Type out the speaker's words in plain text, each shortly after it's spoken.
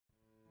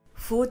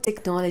Food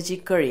technology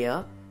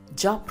career,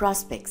 job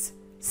prospects,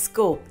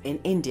 scope in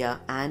India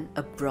and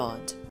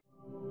abroad.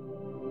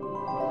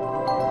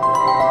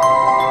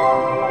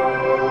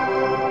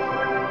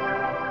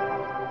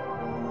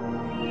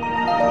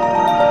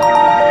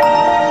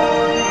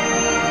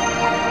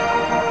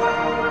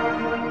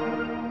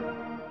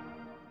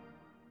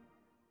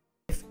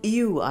 If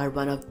you are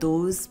one of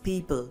those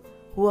people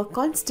who are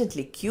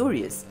constantly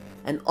curious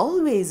and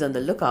always on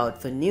the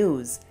lookout for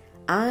news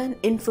and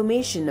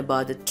information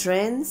about the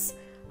trends,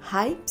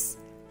 hypes,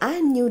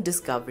 and new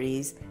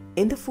discoveries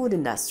in the food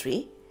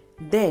industry,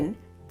 then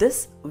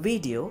this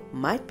video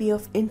might be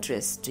of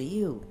interest to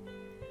you.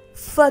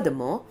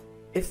 Furthermore,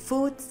 if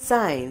food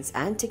science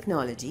and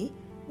technology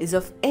is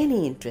of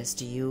any interest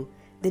to you,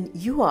 then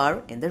you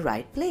are in the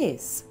right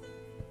place.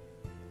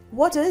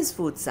 What is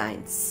food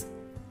science?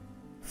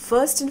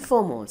 First and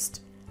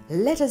foremost,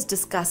 let us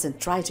discuss and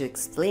try to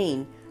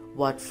explain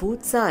what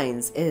food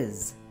science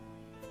is.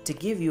 To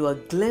give you a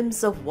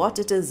glimpse of what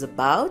it is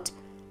about,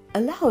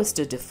 allow us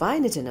to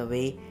define it in a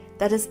way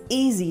that is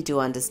easy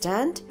to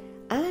understand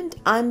and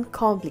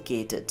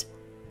uncomplicated.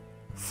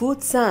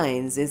 Food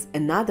science is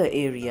another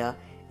area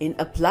in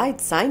applied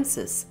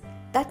sciences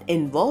that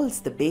involves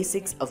the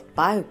basics of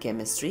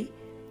biochemistry,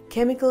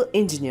 chemical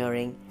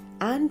engineering,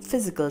 and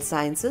physical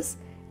sciences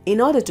in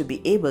order to be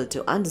able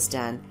to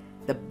understand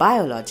the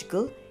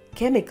biological,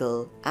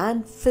 chemical,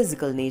 and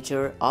physical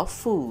nature of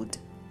food.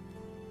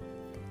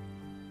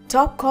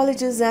 Top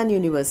colleges and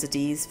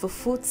universities for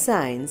food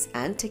science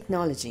and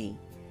technology: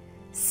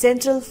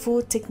 Central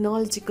Food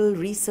Technological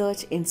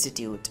Research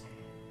Institute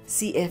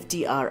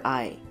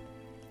 (CFTRI),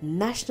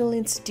 National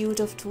Institute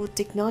of Food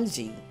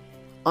Technology,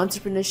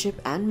 Entrepreneurship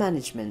and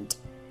Management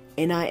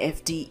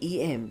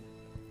 (NIFTEM),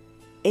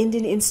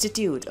 Indian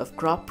Institute of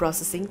Crop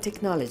Processing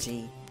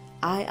Technology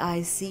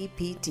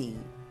 (IICPT),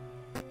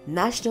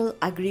 National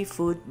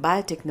Agri-Food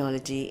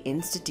Biotechnology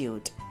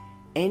Institute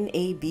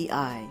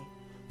 (NABI),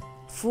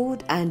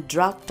 Food and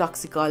Drug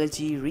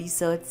Toxicology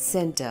Research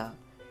Center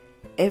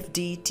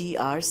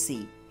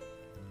FDTRC,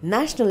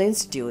 National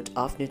Institute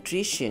of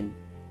Nutrition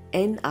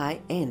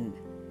NIN,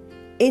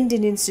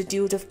 Indian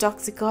Institute of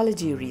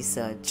Toxicology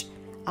Research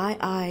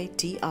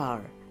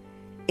IITR,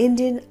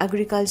 Indian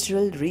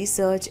Agricultural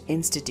Research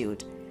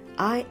Institute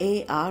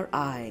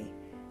IARI,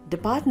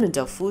 Department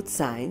of Food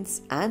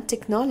Science and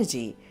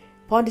Technology,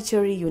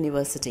 Pondicherry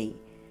University,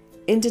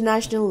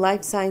 International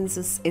Life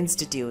Sciences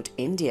Institute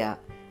India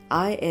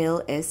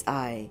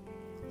ILSI,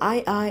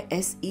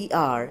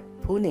 IISER,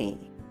 Pune.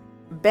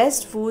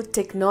 Best Food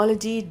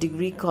Technology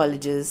Degree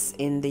Colleges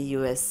in the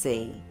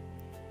USA: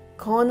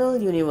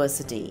 Cornell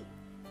University,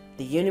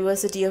 the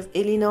University of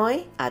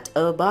Illinois at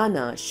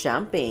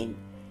Urbana-Champaign,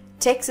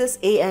 Texas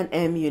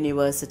A&M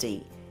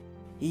University,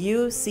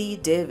 UC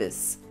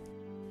Davis,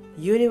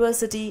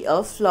 University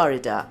of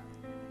Florida.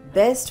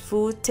 Best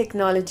Food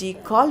Technology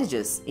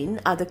Colleges in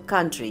other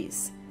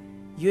countries: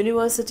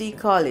 University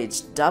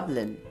College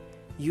Dublin,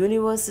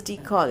 University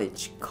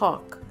College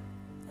Cork,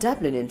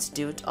 Dublin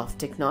Institute of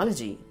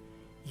Technology,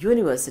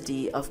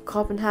 University of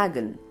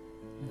Copenhagen,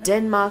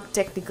 Denmark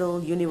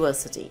Technical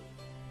University.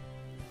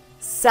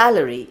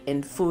 Salary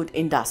in food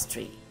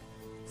industry: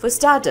 for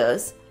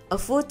starters, a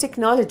food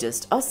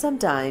technologist, or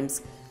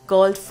sometimes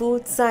called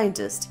food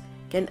scientist,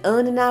 can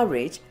earn an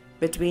average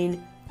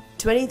between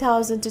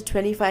 20,000 to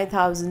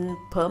 25,000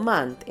 per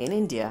month in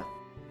India.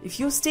 If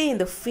you stay in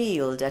the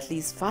field at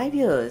least 5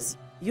 years,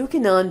 you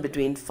can earn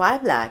between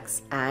 5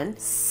 lakhs and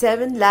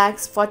 7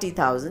 lakhs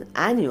 40,000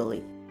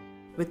 annually.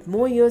 With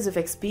more years of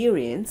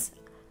experience,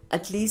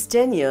 at least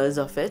 10 years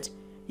of it,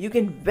 you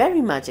can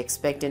very much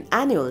expect an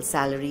annual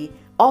salary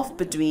of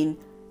between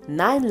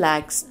 9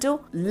 lakhs to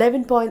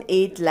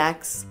 11.8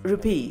 lakhs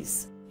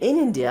rupees. In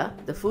India,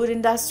 the food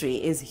industry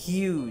is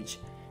huge,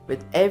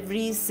 with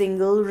every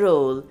single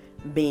role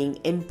being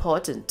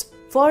important.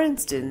 For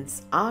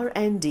instance,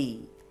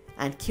 R&D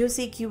and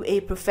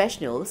QC/QA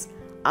professionals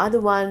are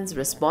the ones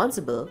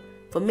responsible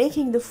for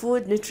making the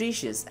food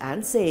nutritious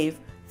and safe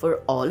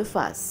for all of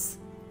us.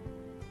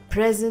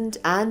 Present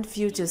and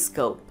future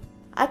scope: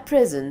 at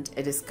present,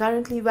 it is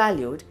currently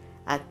valued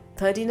at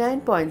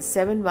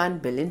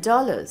 $39.71 billion.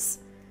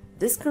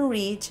 This can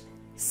reach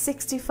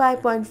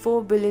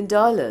 $65.4 billion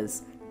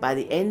by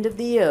the end of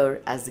the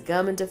year, as the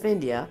Government of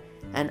India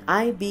and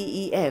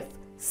IBEF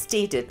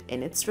stated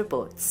in its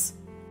reports.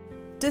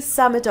 To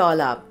sum it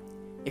all up,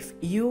 if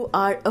you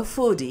are a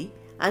foodie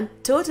and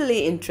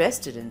totally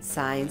interested in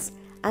science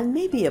and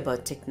maybe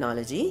about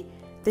technology,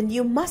 then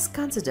you must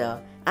consider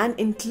and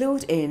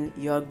include in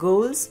your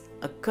goals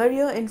a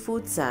career in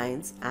food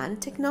science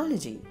and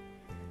technology.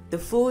 The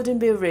food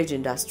and beverage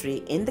industry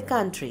in the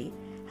country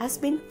has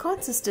been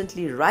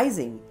consistently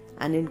rising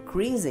and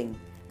increasing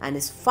and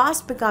is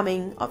fast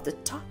becoming of the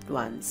top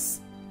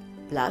ones.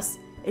 Plus,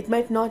 it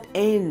might not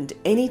end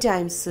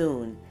anytime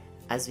soon,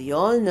 as we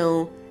all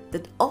know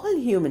that all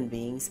human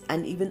beings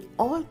and even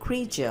all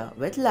creatures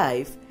with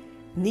life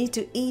need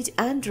to eat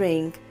and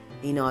drink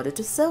in order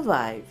to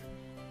survive.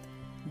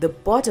 The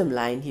bottom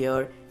line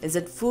here is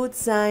that food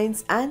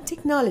science and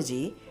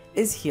technology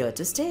is here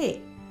to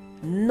stay,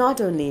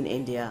 not only in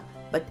India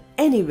but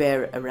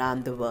anywhere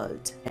around the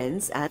world.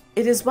 Hence, and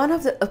it is one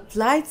of the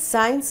applied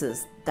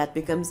sciences that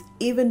becomes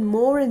even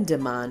more in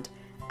demand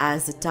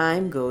as the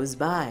time goes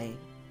by.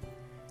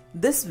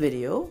 This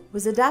video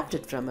was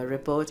adapted from a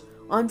report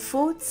on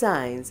food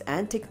science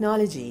and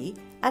technology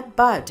at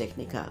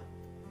Biotecnika.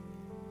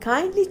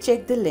 Kindly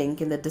check the link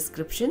in the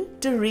description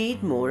to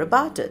read more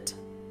about it.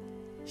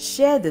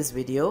 Share this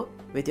video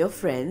with your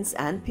friends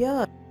and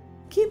peers.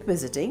 Keep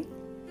visiting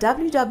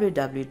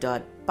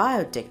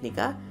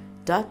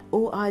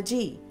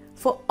www.biotecnika.org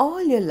for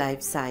all your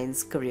life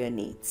science career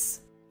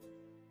needs.